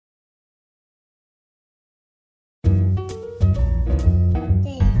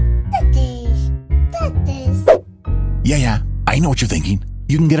Yeah, I know what you're thinking.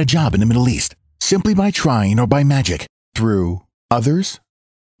 You can get a job in the Middle East simply by trying or by magic, through others,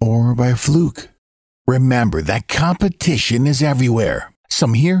 or by fluke. Remember that competition is everywhere.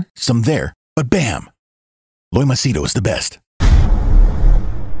 Some here, some there, but bam! Loy Machedo is the best.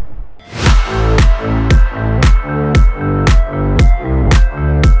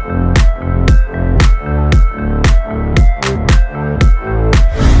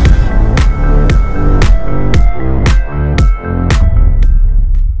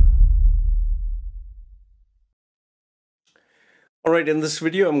 Alright, in this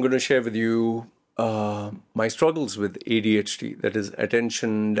video I'm going to share with you my struggles with ADHD, that is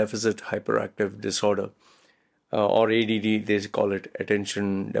Attention Deficit Hyperactive Disorder, or ADD, they call it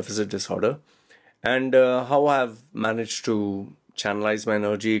Attention Deficit Disorder, and how I've managed to channelize my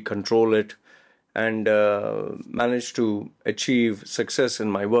energy, control it, and manage to achieve success in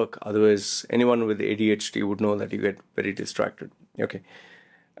my work. Otherwise, anyone with ADHD would know that you get very distracted. Okay,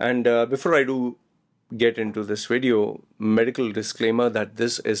 and before I do get into this video, medical disclaimer that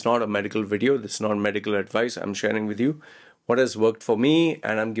this is not a medical video, this is not medical advice. I'm sharing with you what has worked for me,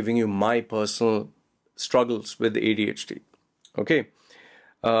 and I'm giving you my personal struggles with ADHD. Okay,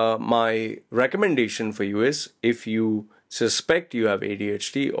 my recommendation for you is, if you suspect you have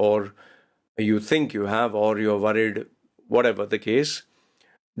ADHD, or you think you have, or you're worried, whatever the case,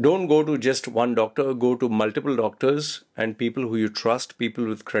 don't go to just one doctor, go to multiple doctors and people who you trust, people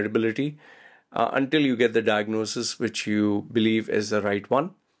with credibility, until you get the diagnosis which you believe is the right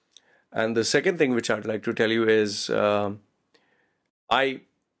one. And the second thing which I'd like to tell you is, I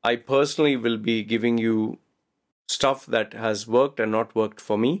personally will be giving you stuff that has worked and not worked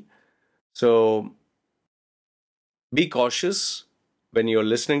for me. So be cautious when you're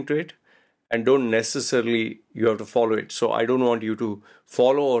listening to it, and don't necessarily you have to follow it. So I don't want you to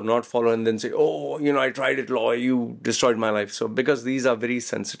follow or not follow and then say, oh, you know, I tried it, Loy, you destroyed my life. So because these are very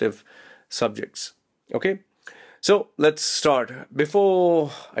sensitive subjects. Okay, so let's start.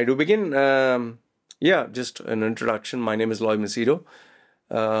 Before I do begin, yeah, just an introduction. My name is Loy Machedo.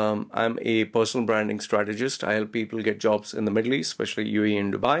 I'm a personal branding strategist. I help people get jobs in the Middle East, especially UAE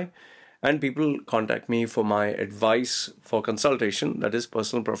and Dubai, and people contact me for my advice for consultation, that is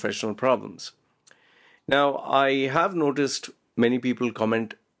personal professional problems. Now, I have noticed many people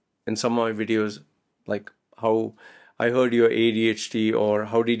comment in some of my videos like, how I heard your ADHD, or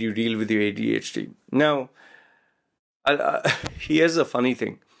how did you deal with your ADHD? Now, here's a funny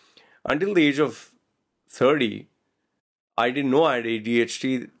thing. Until the age of 30, I didn't know I had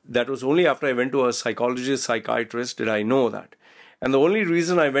ADHD. That was only after I went to a psychologist, psychiatrist, did I know that. And the only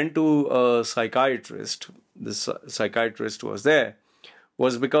reason I went to a psychiatrist, this psychiatrist was there,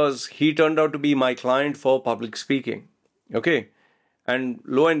 was because he turned out to be my client for public speaking. Okay. And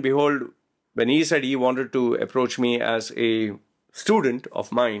lo and behold, when he said he wanted to approach me as a student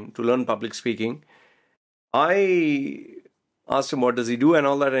of mine to learn public speaking, I asked him what does he do and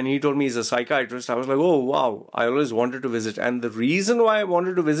all that, and he told me he's a psychiatrist. I was like, oh wow, I always wanted to visit. And the reason why I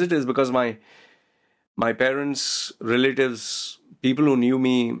wanted to visit is because my parents, relatives, people who knew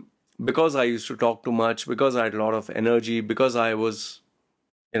me, because I used to talk too much, because I had a lot of energy, because I was,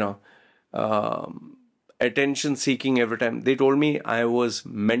 you know, attention seeking every time, they told me I was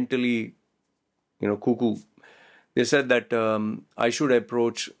mentally, you know, cuckoo. They said that I should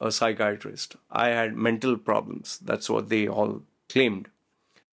approach a psychiatrist. I had mental problems. That's what they all claimed.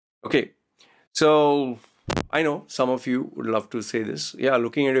 Okay, so I know some of you would love to say this. Yeah,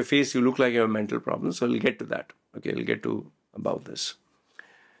 looking at your face, you look like you have mental problems. So we'll get to that. Okay, we'll get to about this.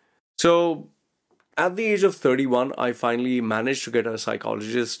 So at the age of 31, I finally managed to get a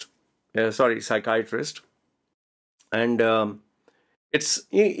psychiatrist. And it's,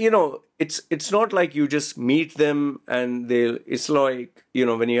 you know, it's not like you just meet them and it's like, you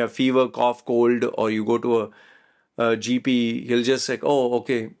know, when you have fever, cough, cold, or you go to a GP, he'll just say, oh,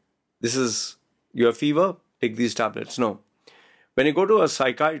 okay, this is your fever, take these tablets. No. When you go to a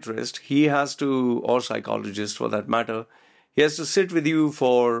psychiatrist, he has to, or psychologist for that matter, he has to sit with you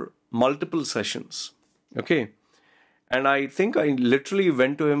for multiple sessions. Okay. And I think I literally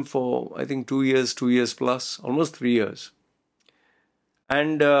went to him for, I think 2 years plus, almost 3 years.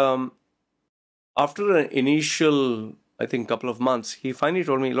 And after an initial, I think, couple of months, he finally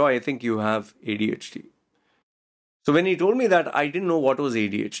told me, Loy, I think you have ADHD. So when he told me that, I didn't know what was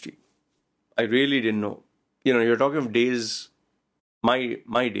ADHD. I really didn't know. You know, you're talking of days,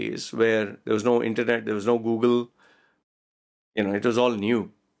 my days, where there was no internet, there was no Google. You know, it was all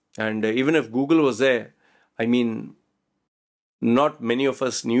new. And even if Google was there, I mean, not many of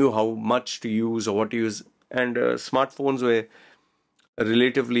us knew how much to use or what to use. And smartphones were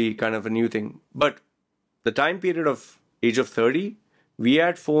relatively kind of a new thing. But the time period of age of 30, we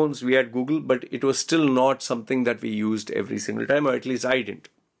had phones, we had Google, but it was still not something that we used every single time, or at least I didn't.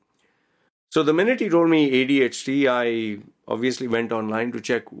 So the minute he told me ADHD, I obviously went online to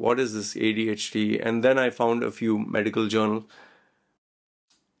check what is this ADHD, and then I found a few medical journals.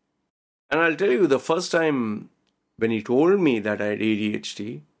 And I'll tell you, the first time when he told me that I had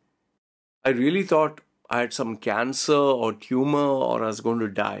ADHD, I really thought I had some cancer or tumor or I was going to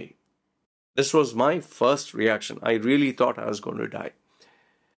die. This was my first reaction. I really thought I was going to die.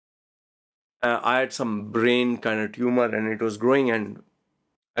 I had some brain kind of tumor and it was growing, and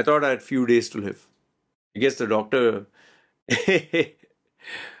I thought I had few days to live. I guess the doctor,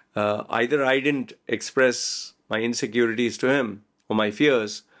 either I didn't express my insecurities to him or my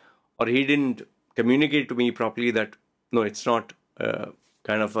fears, or he didn't communicate to me properly that, no, it's not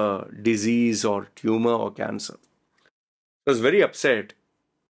kind of a disease or tumor or cancer. I was very upset.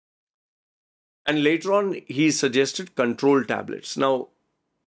 And later on, he suggested control tablets. Now,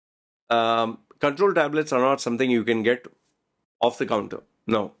 control tablets are not something you can get off the counter.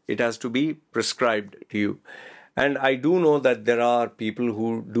 No, it has to be prescribed to you. And I do know that there are people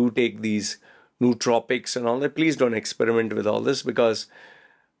who do take these nootropics and all that. Please don't experiment with all this, because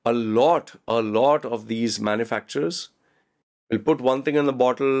a lot of these manufacturers will put one thing in the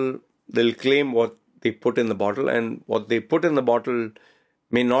bottle, they'll claim what they put in the bottle, and what they put in the bottle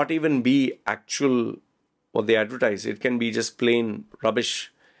may not even be actual what they advertise. It can be just plain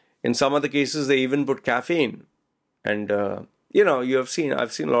rubbish. In some other cases, they even put caffeine. And, I've seen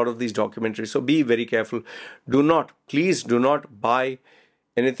a lot of these documentaries. So be very careful. Please do not buy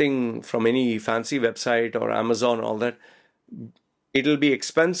anything from any fancy website or Amazon, all that. It'll be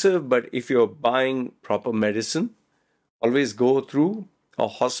expensive, but if you're buying proper medicine, always go through a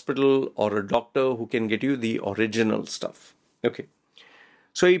hospital or a doctor who can get you the original stuff. Okay.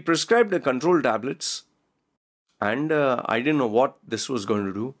 So he prescribed the control tablets, and I didn't know what this was going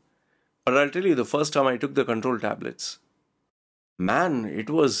to do. But I'll tell you, the first time I took the control tablets, man, it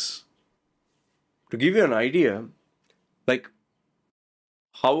was, to give you an idea, like,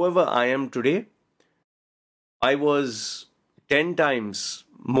 however I am today, I was 10 times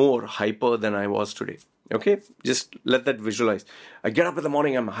more hyper than I was today. Okay, just let that visualize. I get up in the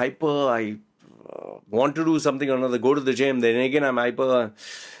morning, I'm hyper, I want to do something or another, go to the gym, then again I'm hyper.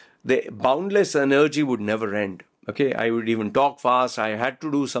 The boundless energy would never end. Okay, I would even talk fast. I had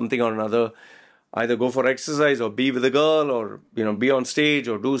to do something or another, either go for exercise or be with a girl, or be on stage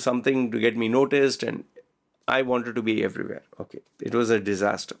or do something to get me noticed, and I wanted to be everywhere. Okay, it was a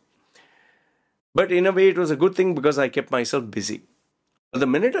disaster. But in a way, it was a good thing because I kept myself busy. But the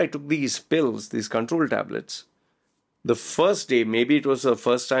minute I took these pills, these control tablets, the first day, maybe it was the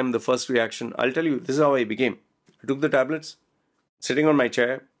first time, the first reaction, I'll tell you, this is how I became. I took the tablets, sitting on my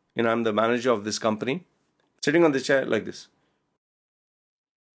chair, I'm the manager of this company, sitting on the chair like this.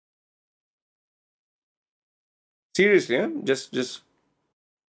 Seriously, just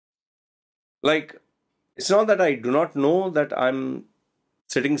like, it's not that I do not know that I'm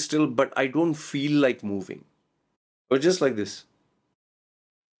sitting still, but I don't feel like moving. Or just like this.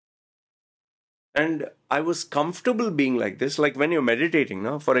 And I was comfortable being like this. Like when you're meditating,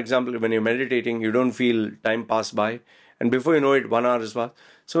 no? For example, when you're meditating, you don't feel time pass by. And before you know it, 1 hour is passed.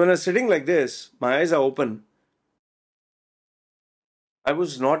 So when I was sitting like this, my eyes are open. I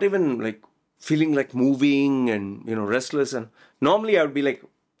was not even like feeling like moving and, restless. And normally I would be like,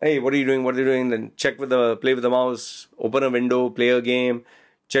 hey, what are you doing? What are you doing? Then play with the mouse, open a window, play a game,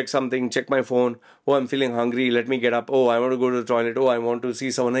 check something, check my phone. Oh, I'm feeling hungry. Let me get up. Oh, I want to go to the toilet. Oh, I want to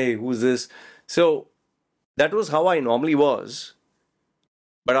see someone. Hey, who's this? So that was how I normally was.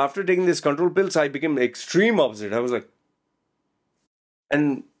 But after taking these control pills, I became extreme opposite. I was like,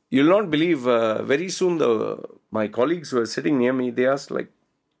 and you'll not believe, very soon my colleagues who were sitting near me, they asked like,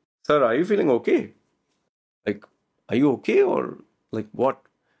 sir, are you feeling okay? Like, are you okay, or like what?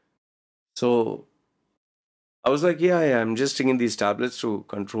 So I was like, yeah, I'm just taking these tablets to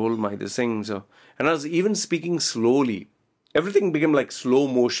control this thing. So, and I was even speaking slowly. Everything became like slow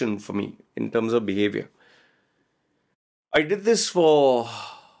motion for me in terms of behavior. I did this for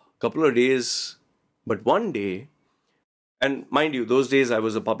a couple of days, but one day, and mind you, those days I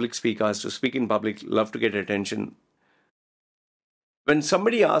was a public speaker. I used to speak in public, love to get attention. When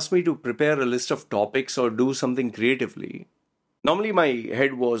somebody asked me to prepare a list of topics or do something creatively, normally my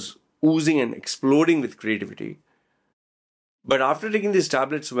head was oozing and exploding with creativity. But after taking these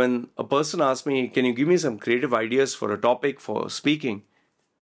tablets, when a person asked me, can you give me some creative ideas for a topic for speaking?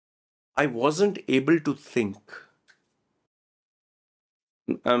 I wasn't able to think.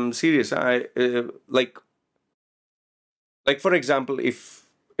 I'm serious. Like for example, if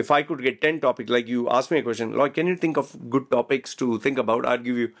if I could get 10 topics, like you asked me a question, like, can you think of good topics to think about? I'd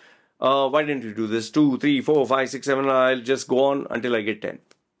give you, why didn't you do this? 2, 3, 4, 5, 6, 7, I'll just go on until I get 10.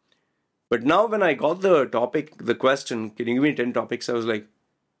 But now when I got the topic, the question, can you give me 10 topics? I was like,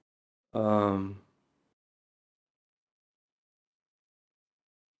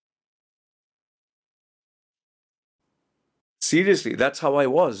 seriously, that's how I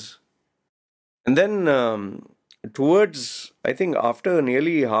was. And then towards, I think after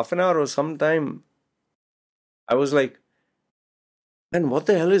nearly half an hour or some time, I was like, man, what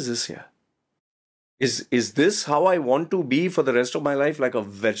the hell is this here? Is this how I want to be for the rest of my life, like a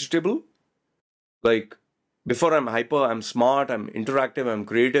vegetable? Like, before I'm hyper, I'm smart, I'm interactive, I'm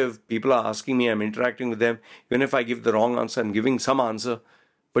creative. People are asking me, I'm interacting with them. Even if I give the wrong answer, I'm giving some answer.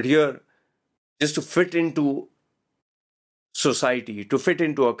 But here, just to fit into society, to fit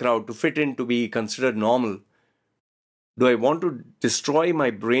into a crowd, to fit in to be considered normal, do I want to destroy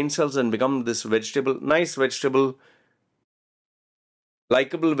my brain cells and become this vegetable, nice vegetable,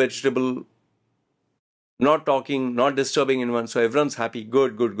 likable vegetable, not talking, not disturbing anyone, so everyone's happy,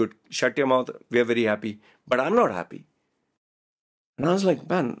 good, good, good. Shut your mouth, we are very happy. But I'm not happy. And I was like,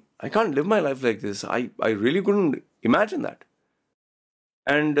 man, I can't live my life like this. I really couldn't imagine that.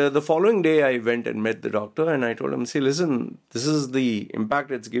 And the following day, I went and met the doctor and I told him, see, listen, this is the impact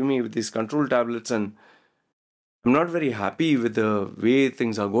it's giving me with these control tablets, and I'm not very happy with the way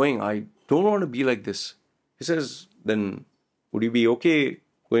things are going. I don't want to be like this. He says, then would you be okay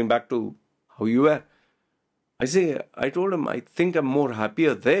going back to how you were? I told him, I think I'm more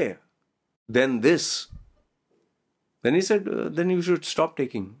happier there than this. Then he said, then you should stop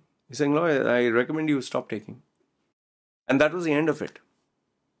taking. He's saying, no, I recommend you stop taking. And that was the end of it.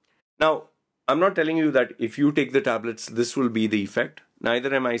 Now, I'm not telling you that if you take the tablets, this will be the effect.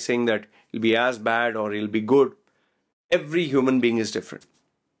 Neither am I saying that it'll be as bad or it'll be good. Every human being is different.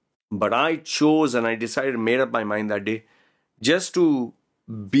 But I chose and I decided, made up my mind that day, just to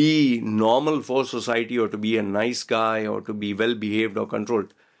be normal for society or to be a nice guy or to be well behaved or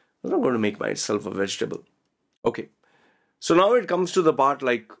controlled. I'm not going to make myself a vegetable. Okay. So now it comes to the part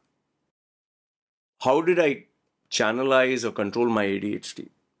like, how did I channelize or control my ADHD?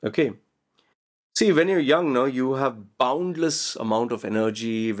 Okay. See, when you're young, no, you have boundless amount of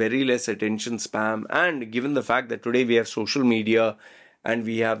energy, very less attention span, and given the fact that today we have social media and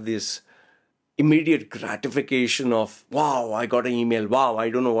we have this immediate gratification of, wow, I got an email, wow, I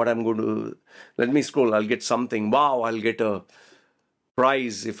don't know what I'm going to, let me scroll, I'll get something, wow, I'll get a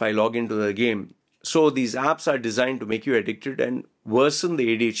prize if I log into the game. So these apps are designed to make you addicted and worsen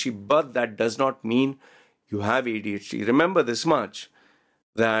the ADHD, but that does not mean you have ADHD. Remember this much,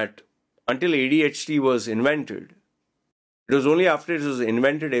 that until ADHD was invented, it was only after it was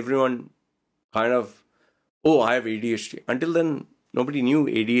invented everyone kind of, oh, I have ADHD. Until then, nobody knew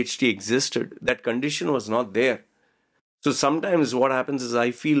ADHD existed. That condition was not there. So sometimes what happens is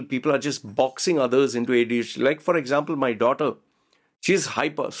I feel people are just boxing others into ADHD. Like, for example, my daughter, she's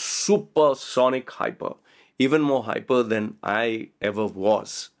hyper, supersonic hyper, even more hyper than I ever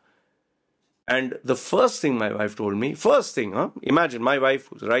was. And the first thing my wife told me, imagine my wife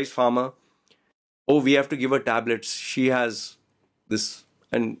who's a rice farmer, oh, we have to give her tablets. She has this,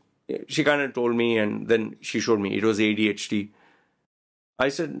 and she kind of told me, and then she showed me it was ADHD. I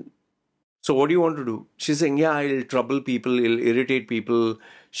said, so what do you want to do? She's saying, yeah, I'll trouble people, it'll irritate people,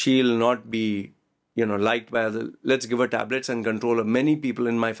 she'll not be, liked by others. Let's give her tablets and control her. Many people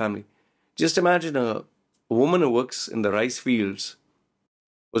in my family. Just imagine a woman who works in the rice fields,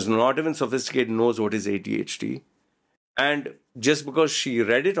 was not even sophisticated, knows what is ADHD. And just because she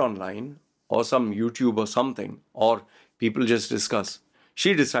read it online or some YouTube or something, or people just discuss,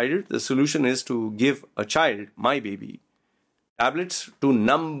 she decided the solution is to give a child, my baby, tablets to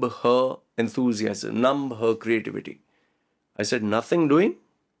numb her enthusiasm, numb her creativity. I said, nothing doing?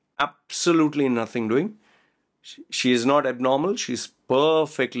 Absolutely nothing doing. She is not abnormal. She's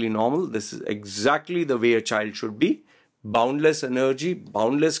perfectly normal. This is exactly the way a child should be. Boundless energy,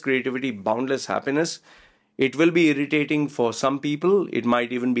 boundless creativity, boundless happiness. It will be irritating for some people. It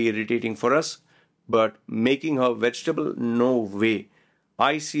might even be irritating for us. But making her vegetable, no way.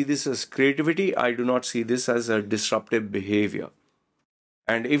 I see this as creativity. I do not see this as a disruptive behavior.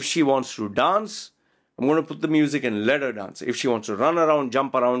 And if she wants to dance, I'm going to put the music and let her dance. If she wants to run around,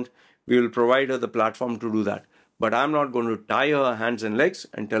 jump around, we will provide her the platform to do that. But I'm not going to tie her hands and legs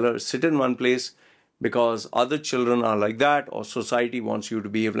and tell her sit in one place because other children are like that or society wants you to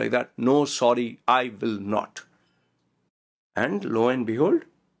behave like that. No, sorry, I will not. And lo and behold,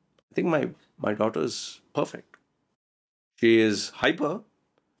 I think my daughter is perfect. She is hyper.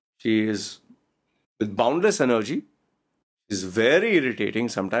 She is with boundless energy. She's very irritating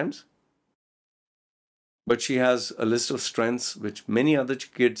sometimes, but she has a list of strengths which many other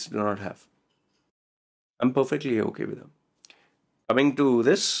kids do not have. I'm perfectly okay with them. Coming to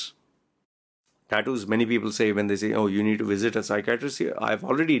this, tattoos, many people say when they say, oh, you need to visit a psychiatrist, I've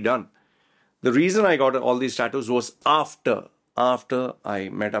already done. The reason I got all these tattoos was after I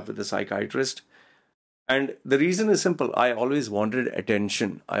met up with a psychiatrist. And the reason is simple. I always wanted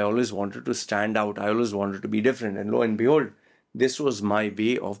attention. I always wanted to stand out. I always wanted to be different. And lo and behold, this was my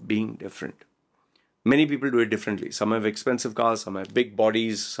way of being different. Many people do it differently. Some have expensive cars, some have big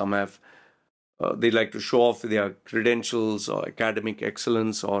bodies, some have, they like to show off their credentials or academic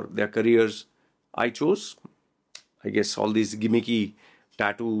excellence or their careers. I chose, I guess, all these gimmicky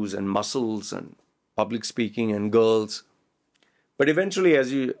tattoos and muscles and public speaking and girls. But eventually,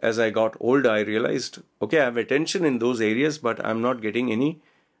 as I got older, I realized, okay, I have attention in those areas, but I'm not getting any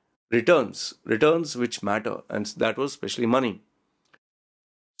returns which matter. And that was especially money.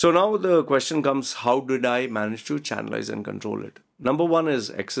 So now the question comes, how did I manage to channelize and control it? Number one is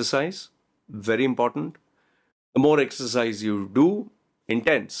exercise. Very important. The more exercise you do,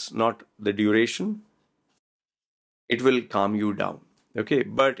 intense, not the duration, it will calm you down. Okay,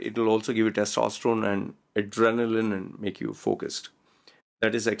 but it will also give you testosterone and adrenaline and make you focused.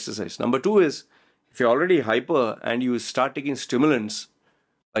 That is exercise. Number two is, if you're already hyper and you start taking stimulants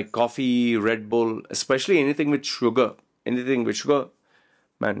like coffee, Red Bull, especially anything with sugar,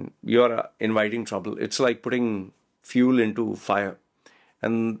 man, you're inviting trouble. It's like putting fuel into fire.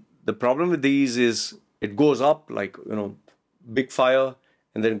 And the problem with these is it goes up like, big fire,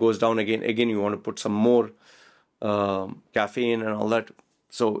 and then it goes down again. Again, you want to put some more caffeine and all that.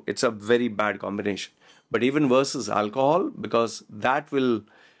 So it's a very bad combination. But even worse is alcohol, because that will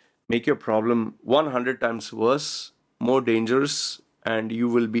make your problem 100 times worse, more dangerous, and you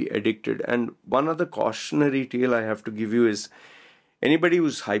will be addicted. And one other cautionary tale I have to give you is, anybody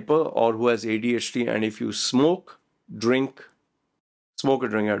who's hyper or who has ADHD, and if you smoke or drink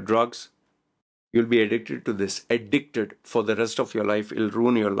drugs, you'll be addicted to this. Addicted for the rest of your life. It'll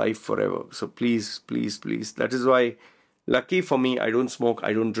ruin your life forever. So please, please, please. That is why, lucky for me, I don't smoke,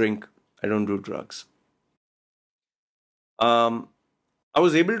 I don't drink, I don't do drugs. I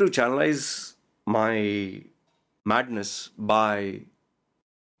was able to channelize my madness by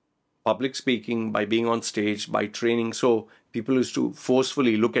public speaking, by being on stage, by training. So people used to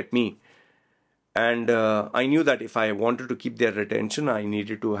forcefully look at me. And I knew that if I wanted to keep their attention, I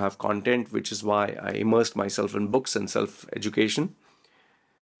needed to have content, which is why I immersed myself in books and self-education.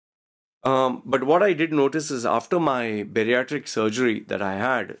 But what I did notice is, after my bariatric surgery that I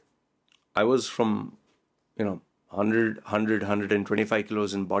had, I was from, 125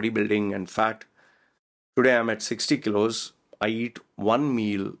 kilos in bodybuilding and fat. Today I'm at 60 kilos. I eat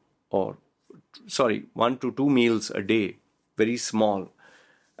 1 to 2 meals a day, very small.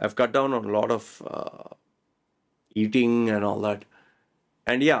 I've cut down on a lot of eating and all that.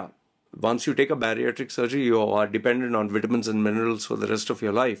 And yeah, once you take a bariatric surgery, you are dependent on vitamins and minerals for the rest of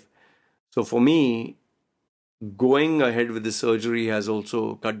your life. So for me, going ahead with the surgery has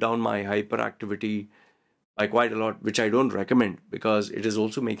also cut down my hyperactivity by quite a lot, which I don't recommend, because it is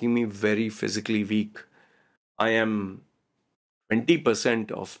also making me very physically weak. I am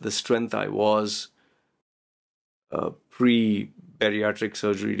 20% of the strength I was pre-bariatric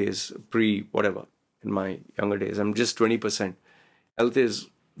surgery days, pre-whatever, in my younger days. I'm just 20%. Health is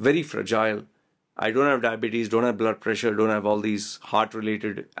very fragile. I don't have diabetes, don't have blood pressure, don't have all these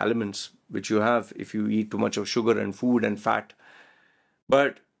heart-related elements which you have if you eat too much of sugar and food and fat.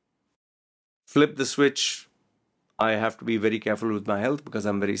 But flip the switch, I have to be very careful with my health because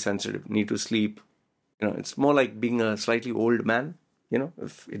I'm very sensitive, need to sleep. It's more like being a slightly old man,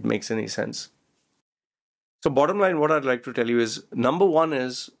 if it makes any sense. So bottom line, what I'd like to tell you is, number one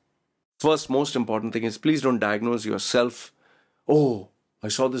is, first most important thing is, please don't diagnose yourself. Oh, I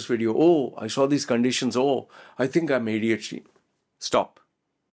saw this video. Oh, I saw these conditions. Oh, I think I'm ADHD. Stop.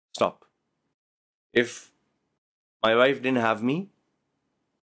 If my wife didn't have me,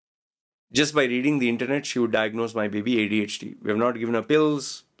 just by reading the internet, she would diagnose my baby ADHD. We have not given her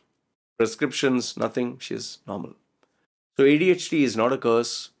pills, prescriptions, nothing. She's normal. So ADHD is not a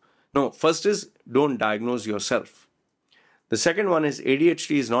curse. No, first is, don't diagnose yourself. The second one is,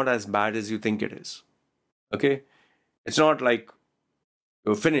 ADHD is not as bad as you think it is. Okay? It's not like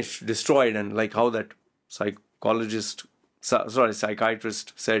you're finished, destroyed, and like how that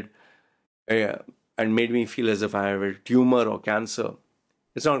psychiatrist said, and made me feel as if I have a tumor or cancer.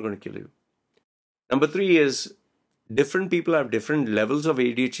 It's not going to kill you. Number three is, different people have different levels of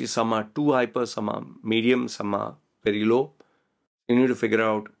ADHD. Some are too hyper, some are medium, some are very low. You need to figure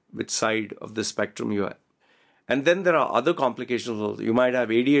out which side of the spectrum you are. And then there are other complications also. You might have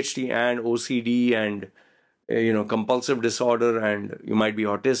ADHD and OCD and compulsive disorder, and you might be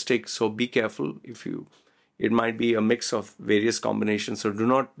autistic. So be careful. It might be a mix of various combinations. So do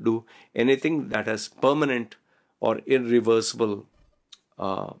not do anything that has permanent or irreversible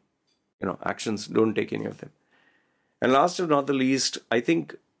actions. Don't take any of them. And last but not the least, I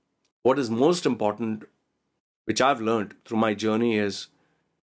think what is most important, which I've learned through my journey, is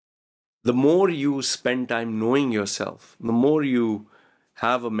the more you spend time knowing yourself, the more you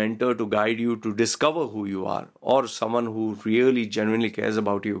have a mentor to guide you to discover who you are, or someone who really genuinely cares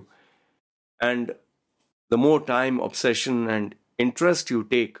about you, and the more time, obsession, and interest you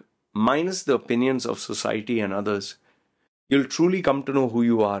take, minus the opinions of society and others, you'll truly come to know who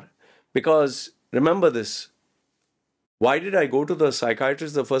you are. Because remember this, why did I go to the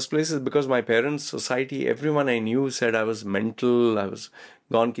psychiatrist in the first place? Is because my parents, society, everyone I knew said I was mental, I was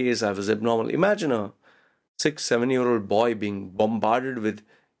gone case, I was abnormal. Imagine a 6-7-year-old boy being bombarded with,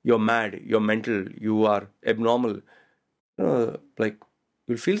 you're mad, you're mental, you are abnormal. Like,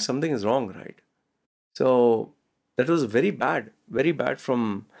 you'll feel something is wrong, right? So that was very bad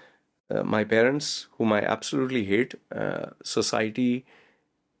from my parents, whom I absolutely hate. Society,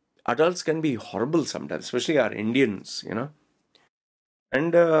 adults can be horrible sometimes, especially our Indians,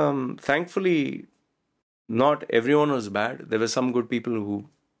 And thankfully, not everyone was bad. There were some good people who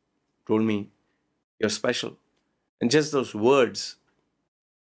told me, you're special. And just those words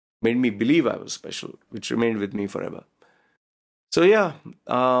made me believe I was special, which remained with me forever. So yeah,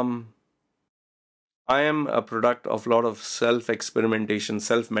 I am a product of a lot of self-experimentation,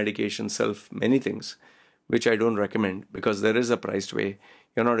 self-medication, many things, which I don't recommend because there is a price to pay.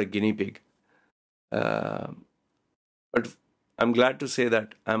 You're not a guinea pig. But I'm glad to say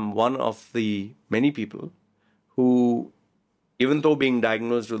that I'm one of the many people who, even though being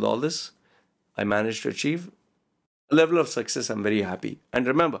diagnosed with all this, I managed to achieve a level of success. I'm very happy. And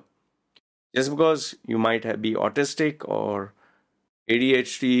remember, just because you might be autistic or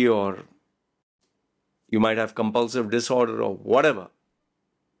ADHD, or you might have compulsive disorder or whatever,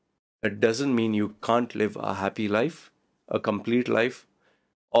 that doesn't mean you can't live a happy life, a complete life,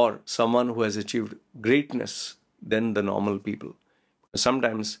 or someone who has achieved greatness than the normal people.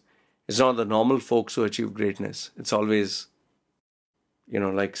 Sometimes it's not the normal folks who achieve greatness. It's always,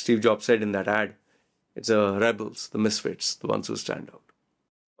 like Steve Jobs said in that ad, it's the rebels, the misfits, the ones who stand out.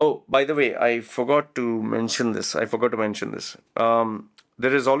 Oh, by the way, I forgot to mention this.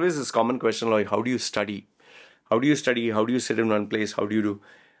 There is always this common question like, how do you study? How do you study? How do you sit in one place? How do you do?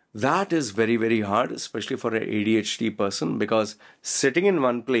 That is very, very hard, especially for an ADHD person, because sitting in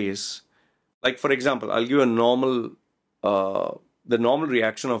one place, like for example, I'll give you the normal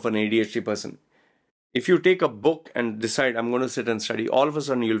reaction of an ADHD person. If you take a book and decide, I'm going to sit and study, all of a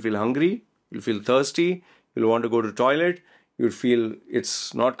sudden you'll feel hungry, you'll feel thirsty, you'll want to go to the toilet, you'd feel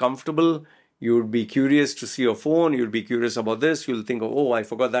it's not comfortable, you'd be curious to see your phone, you'll be curious about this, you'll think, oh, I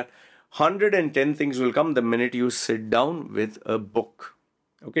forgot that. 110 things will come the minute you sit down with a book,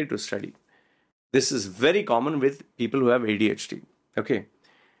 okay, to study. This is very common with people who have ADHD, okay.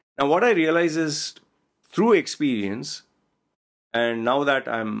 Now what I realize is, through experience, and now that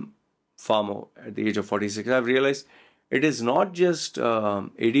I'm far more at the age of 46, I've realized it is not just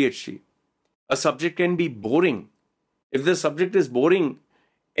ADHD. A subject can be boring. If the subject is boring,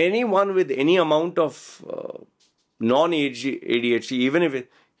 anyone with any amount of non-ADHD, even if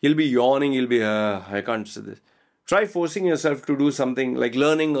he'll be yawning, he'll be, I can't say this. Try forcing yourself to do something like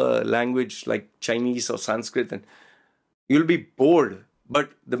learning a language like Chinese or Sanskrit, and you'll be bored.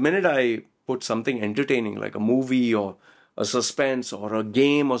 But the minute I put something entertaining like a movie or a suspense or a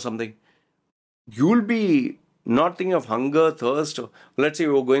game or something, you'll be not thinking of hunger, thirst, or let's say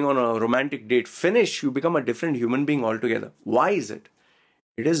you're going on a romantic date. Finish, you become a different human being altogether. Why is it?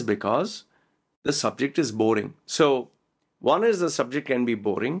 It is because the subject is boring. So one is the subject can be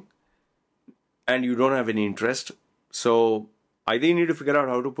boring and you don't have any interest. So either you need to figure out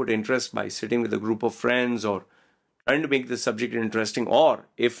how to put interest by sitting with a group of friends or trying to make the subject interesting, or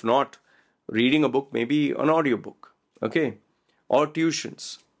if not, reading a book, maybe an audiobook, okay, or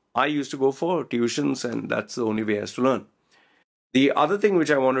tuitions. I used to go for tuitions, and that's the only way I used to learn. The other thing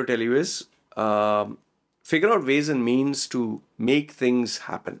which I want to tell you is figure out ways and means to make things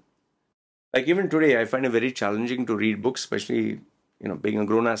happen. Like even today, I find it very challenging to read books, especially being a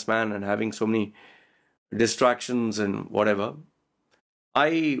grown-ass man and having so many distractions and whatever.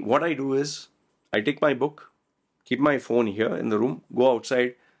 What I do is I take my book, keep my phone here in the room, go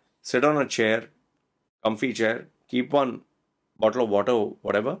outside, sit on a chair, comfy chair, keep one bottle of water or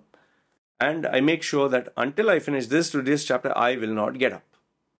whatever, and I make sure that until I finish this to this chapter, I will not get up.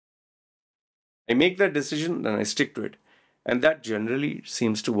 I make that decision, then I stick to it. And that generally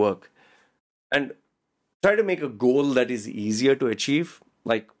seems to work. And try to make a goal that is easier to achieve.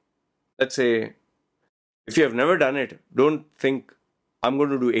 Like, let's say, if you have never done it, don't think, I'm going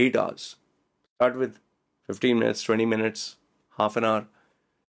to do 8 hours. Start with 15 minutes, 20 minutes, half an hour,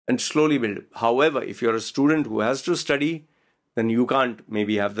 and slowly build. However, if you're a student who has to study, then you can't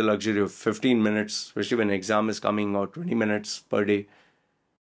maybe have the luxury of 15 minutes, especially when exam is coming, or 20 minutes per day.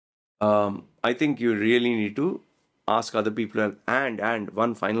 I think you really need to ask other people help. And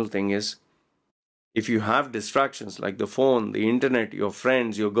one final thing is, if you have distractions like the phone, the internet, your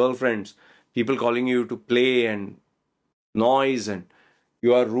friends, your girlfriends, people calling you to play, and noise, and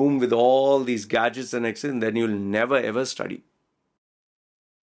your room with all these gadgets and everything, then you'll never ever study.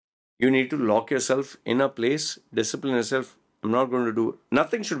 You need to lock yourself in a place, discipline yourself. I'm not going to do,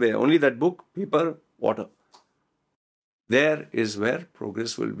 nothing should be there. Only that book, paper, water. There is where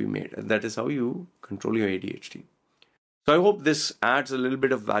progress will be made. And that is how you control your ADHD. So I hope this adds a little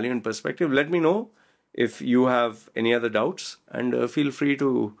bit of value and perspective. Let me know if you have any other doubts, and feel free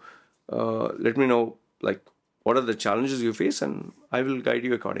to let me know, like, what are the challenges you face, and I will guide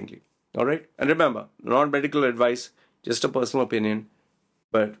you accordingly. All right. And remember, not medical advice, just a personal opinion,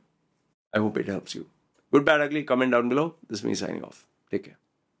 but I hope it helps you. Good, bad, ugly, comment down below. This is me signing off. Take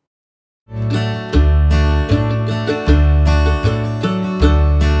care.